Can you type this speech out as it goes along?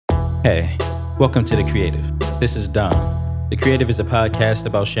Hey, welcome to The Creative. This is Don. The Creative is a podcast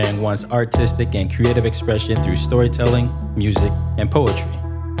about sharing one's artistic and creative expression through storytelling, music, and poetry.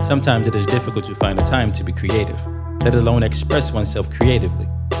 Sometimes it is difficult to find the time to be creative, let alone express oneself creatively,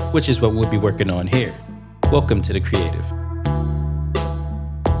 which is what we'll be working on here. Welcome to The Creative.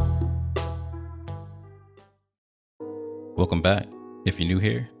 Welcome back. If you're new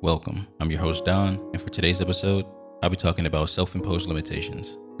here, welcome. I'm your host, Don, and for today's episode, I'll be talking about self-imposed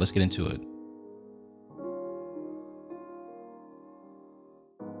limitations. Let's get into it.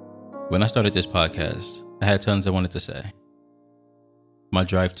 When I started this podcast, I had tons I wanted to say. My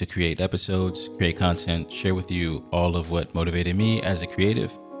drive to create episodes, create content, share with you all of what motivated me as a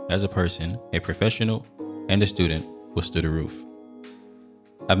creative, as a person, a professional, and a student was through the roof.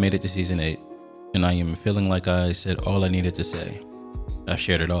 I've made it to season 8, and I am feeling like I said all I needed to say. I've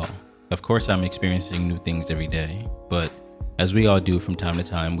shared it all. Of course, I'm experiencing new things every day, but as we all do from time to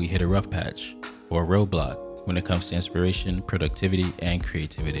time, we hit a rough patch or a roadblock when it comes to inspiration, productivity, and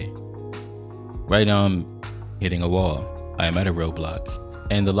creativity. Right now, I'm hitting a wall. I am at a roadblock,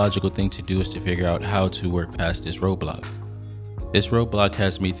 and the logical thing to do is to figure out how to work past this roadblock. This roadblock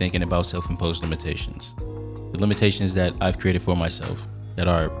has me thinking about self-imposed limitations, the limitations that I've created for myself that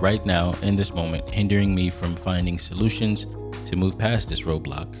are right now in this moment hindering me from finding solutions to move past this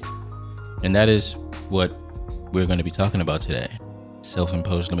roadblock. And that is what we're going to be talking about today,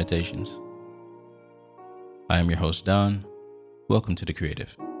 self-imposed limitations. I am your host, Don. Welcome to The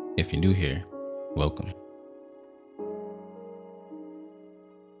Creative. If you're new here, welcome.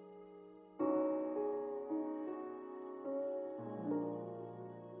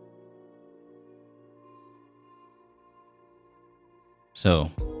 So,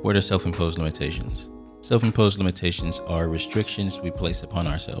 what are self-imposed limitations? Self-imposed limitations are restrictions we place upon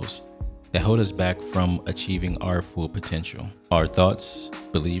ourselves that hold us back from achieving our full potential. Our thoughts,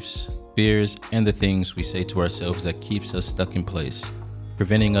 beliefs, fears, and the things we say to ourselves that keeps us stuck in place,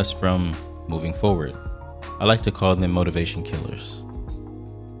 preventing us from moving forward. I like to call them motivation killers.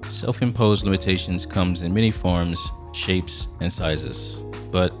 Self-imposed limitations comes in many forms, shapes, and sizes,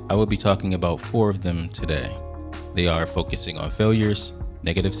 but I will be talking about 4 of them today. They are focusing on failures,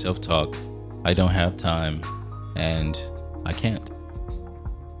 negative self-talk, I don't have time, and I can't.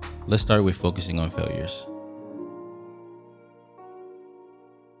 Let's start with focusing on failures.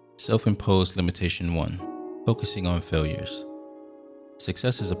 Self-imposed limitation 1, focusing on failures.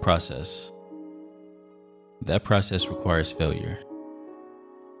 Success is a process. That process requires failure.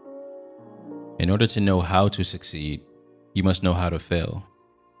 In order to know how to succeed, you must know how to fail.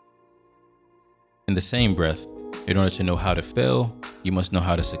 In the same breath, in order to know how to fail, you must know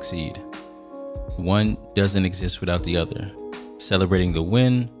how to succeed. One doesn't exist without the other. Celebrating the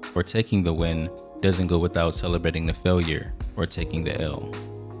win or taking the win doesn't go without celebrating the failure or taking the L.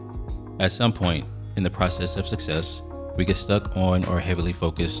 At some point in the process of success, we get stuck on or heavily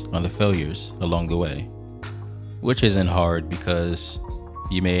focused on the failures along the way, which isn't hard because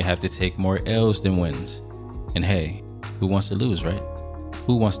you may have to take more L's than wins. And hey, who wants to lose, right?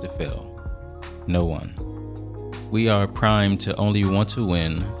 Who wants to fail? No one. We are primed to only want to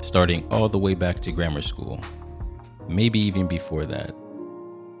win, starting all the way back to grammar school. Maybe even before that.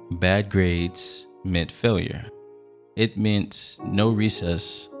 Bad grades meant failure. It meant no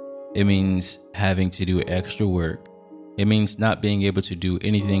recess. It means having to do extra work. It means not being able to do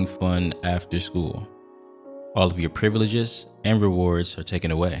anything fun after school. All of your privileges and rewards are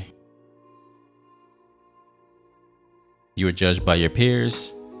taken away. You are judged by your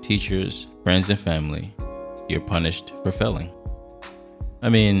peers, teachers, friends, and family. You're punished for failing. I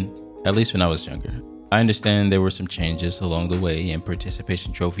mean, at least when I was younger. I understand there were some changes along the way and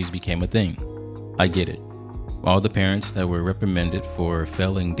participation trophies became a thing. I get it. All the parents that were reprimanded for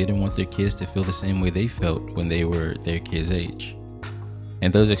failing didn't want their kids to feel the same way they felt when they were their kids' age.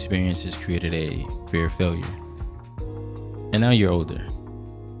 And those experiences created a fear of failure. And now you're older.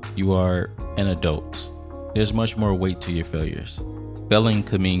 You are an adult. There's much more weight to your failures. Failing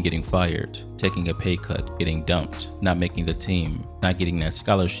could mean getting fired, taking a pay cut, getting dumped, not making the team, not getting that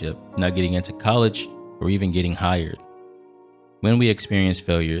scholarship, not getting into college, or even getting hired. When we experience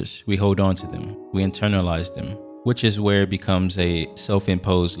failures, we hold on to them, we internalize them, which is where it becomes a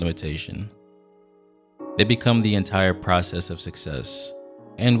self-imposed limitation. They become the entire process of success,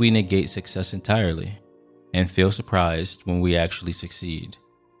 and we negate success entirely, and feel surprised when we actually succeed.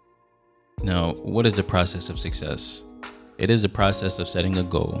 Now, what is the process of success? It is a process of setting a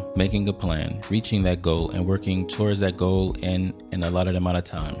goal, making a plan, reaching that goal, and working towards that goal in an allotted amount of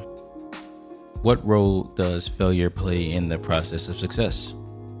time. What role does failure play in the process of success?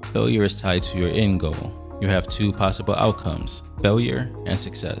 Failure is tied to your end goal. You have 2 possible outcomes, failure and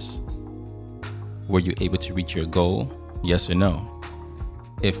success. Were you able to reach your goal? Yes or no?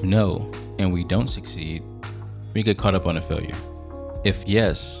 If no, and we don't succeed, we get caught up on a failure. If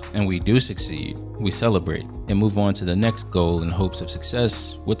yes, and we do succeed, we celebrate and move on to the next goal in hopes of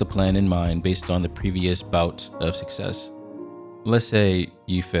success with a plan in mind based on the previous bout of success. Let's say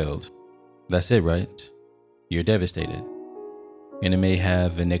you failed. That's it, right? You're devastated. And it may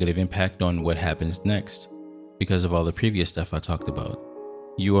have a negative impact on what happens next because of all the previous stuff I talked about.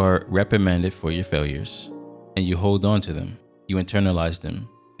 You are reprimanded for your failures and you hold on to them. You internalize them.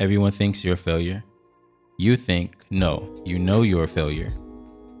 Everyone thinks you're a failure. You think, no, you know you're a failure,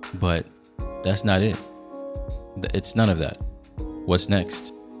 but that's not it. It's none of that. What's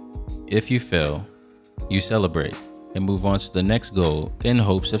next? If you fail, you celebrate and move on to the next goal in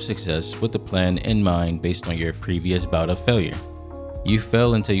hopes of success with a plan in mind based on your previous bout of failure. You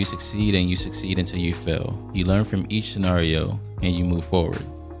fail until you succeed and you succeed until you fail. You learn from each scenario and you move forward.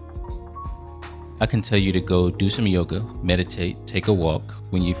 I can tell you to go do some yoga, meditate, take a walk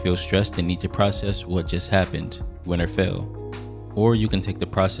when you feel stressed and need to process what just happened, win or fail. Or you can take the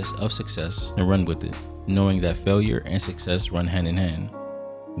process of success and run with it, knowing that failure and success run hand in hand.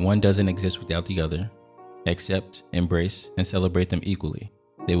 One doesn't exist without the other. Accept, embrace, and celebrate them equally.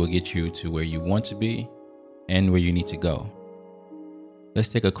 They will get you to where you want to be and where you need to go. Let's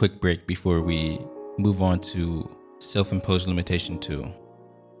take a quick break before we move on to self-imposed limitation 2.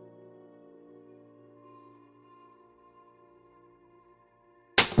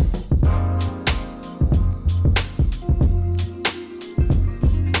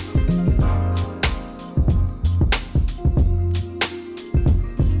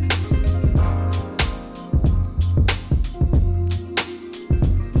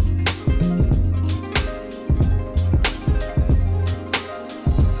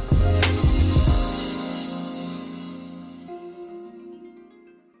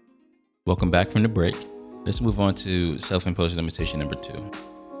 Welcome back from the break. Let's move on to self-imposed limitation number 2.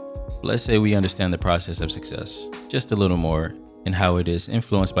 Let's say we understand the process of success just a little more and how it is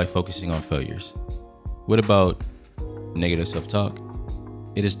influenced by focusing on failures. What about negative self-talk?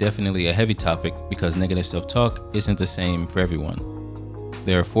 It is definitely a heavy topic because negative self-talk isn't the same for everyone.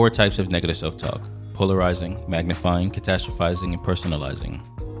 There are 4 types of negative self-talk: polarizing, magnifying, catastrophizing, and personalizing.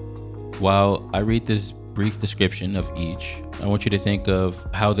 While I read this brief description of each, I want you to think of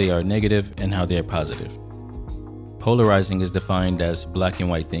how they are negative and how they are positive. Polarizing is defined as black and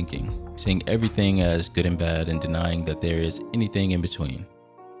white thinking, seeing everything as good and bad and denying that there is anything in between.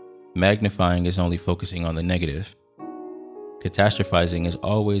 Magnifying is only focusing on the negative. Catastrophizing is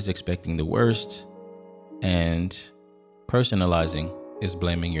always expecting the worst. And personalizing is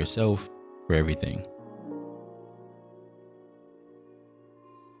blaming yourself for everything.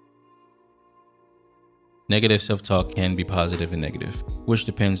 Negative self-talk can be positive and negative, which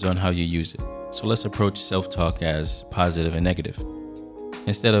depends on how you use it. So let's approach self-talk as positive and negative,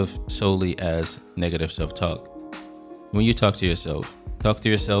 instead of solely as negative self-talk. When you talk to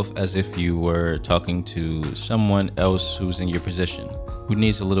yourself as if you were talking to someone else who's in your position, who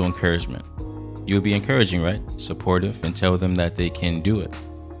needs a little encouragement. You would be encouraging, right? Supportive, and tell them that they can do it.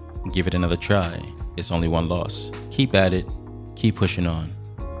 Give it another try. It's only one loss. Keep at it. Keep pushing on.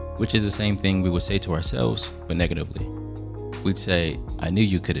 Which is the same thing we would say to ourselves, but negatively. We'd say, I knew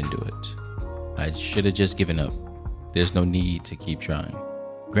you couldn't do it. I should have just given up. There's no need to keep trying.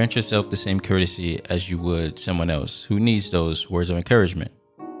 Grant yourself the same courtesy as you would someone else who needs those words of encouragement.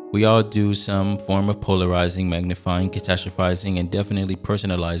 We all do some form of polarizing, magnifying, catastrophizing, and definitely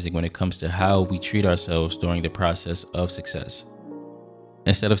personalizing when it comes to how we treat ourselves during the process of success.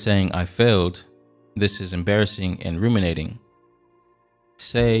 Instead of saying, I failed, this is embarrassing and ruminating,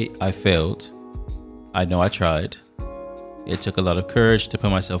 say, I failed. I know I tried. It took a lot of courage to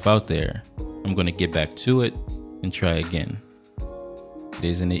put myself out there. I'm going to get back to it and try again.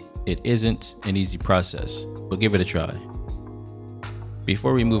 It isn't an easy process, but give it a try.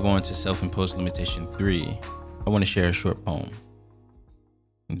 Before we move on to self-imposed limitation 3, I want to share a short poem.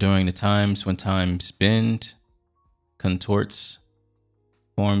 During the times when time bends, contorts,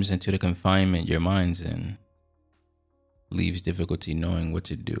 forms into the confinement your mind's in, leaves difficulty knowing what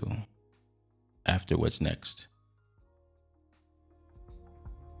to do after what's next.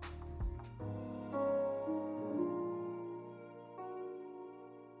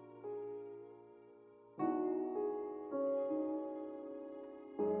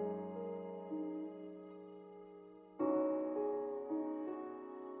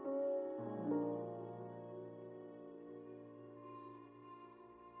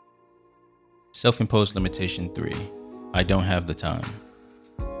 Self-imposed limitation 3. I don't have the time.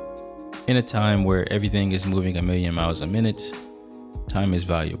 In a time where everything is moving a million miles a minute, time is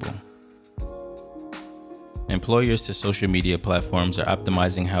valuable. Employers to social media platforms are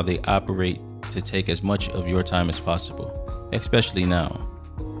optimizing how they operate to take as much of your time as possible, especially now,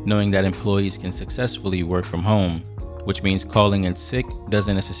 knowing that employees can successfully work from home, which means calling in sick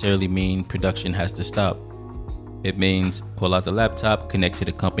doesn't necessarily mean production has to stop. It means pull out the laptop, connect to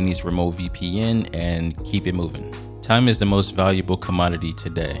the company's remote VPN, and keep it moving. Time is the most valuable commodity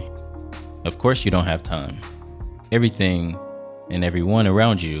today. Of course you don't have time. Everything and everyone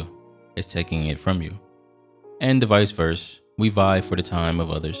around you is taking it from you. And the vice versa, we vie for the time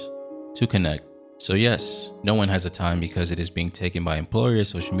of others to connect. So yes, no one has a time because it is being taken by employers,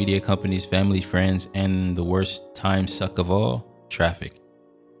 social media companies, family, friends, and the worst time suck of all, traffic.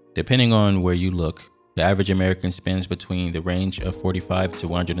 Depending on where you look, the average American spends between the range of 45 to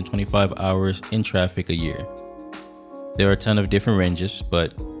 125 hours in traffic a year. There are a ton of different ranges,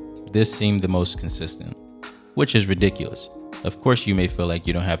 but this seemed the most consistent, which is ridiculous. Of course, you may feel like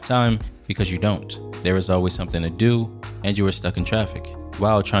you don't have time because you don't. There is always something to do, and you are stuck in traffic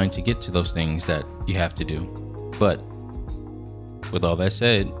while trying to get to those things that you have to do. But with all that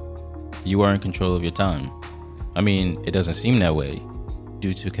said, you are in control of your time. I mean, it doesn't seem that way.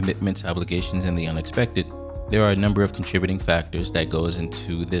 Due to commitments, obligations, and the unexpected, there are a number of contributing factors that goes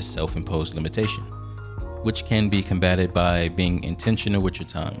into this self-imposed limitation, which can be combated by being intentional with your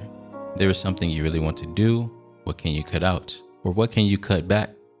time. There is something you really want to do. What can you cut out? Or what can you cut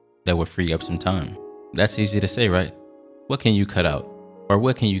back that will free up some time? That's easy to say, right? What can you cut out? Or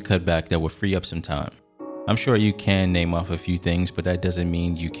what can you cut back that will free up some time? I'm sure you can name off a few things, but that doesn't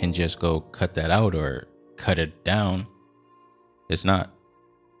mean you can just go cut that out or cut it down. It's not.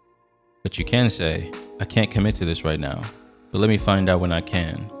 But you can say, I can't commit to this right now, but let me find out when I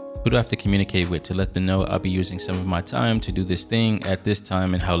can. Who do I have to communicate with to let them know I'll be using some of my time to do this thing at this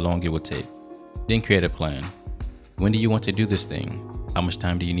time and how long it will take? Then create a plan. When do you want to do this thing? How much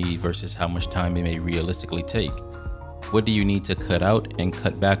time do you need versus how much time it may realistically take? What do you need to cut out and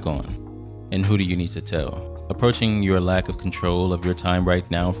cut back on? And who do you need to tell? Approaching your lack of control of your time right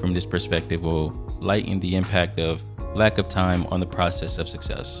now from this perspective will lighten the impact of lack of time on the process of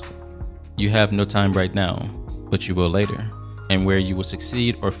success. You have no time right now, but you will later. And where you will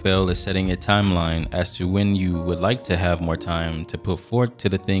succeed or fail is setting a timeline as to when you would like to have more time to put forth to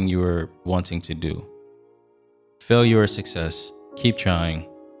the thing you are wanting to do. Failure or success, keep trying,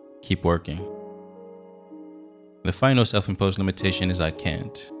 keep working. The final self-imposed limitation is I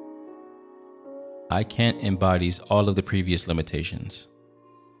can't. I can't embodies all of the previous limitations.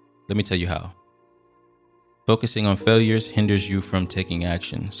 Let me tell you how. Focusing on failures hinders you from taking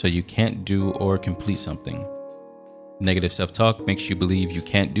action, so you can't do or complete something. Negative self-talk makes you believe you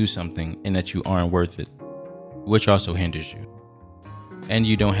can't do something and that you aren't worth it, which also hinders you. And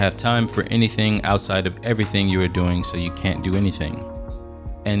you don't have time for anything outside of everything you are doing, so you can't do anything.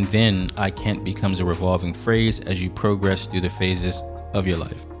 And then I can't becomes a revolving phrase as you progress through the phases of your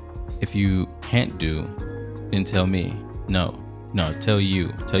life. If you can't do, then tell me. No, tell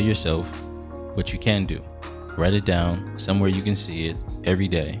yourself what you can do. Write it down somewhere you can see it every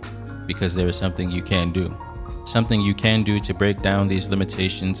day, because there is something you can do. Something you can do to break down these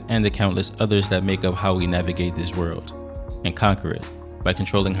limitations and the countless others that make up how we navigate this world and conquer it by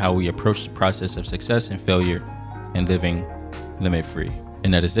controlling how we approach the process of success and failure and living limit-free.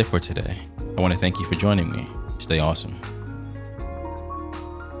 And that is it for today. I want to thank you for joining me. Stay awesome.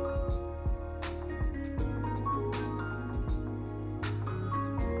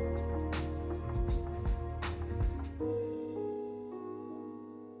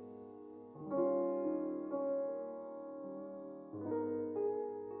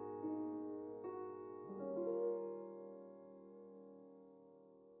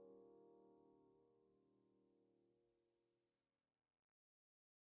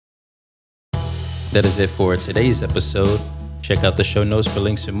 That is it for today's episode. Check out the show notes for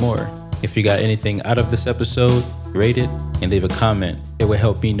links and more. If you got anything out of this episode, rate it and leave a comment. It will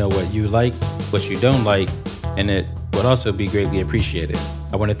help me know what you like, what you don't like, and it would also be greatly appreciated.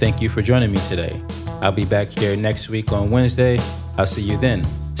 I want to thank you for joining me today. I'll be back here next week on Wednesday. I'll see you then.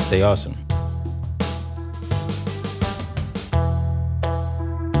 Stay awesome.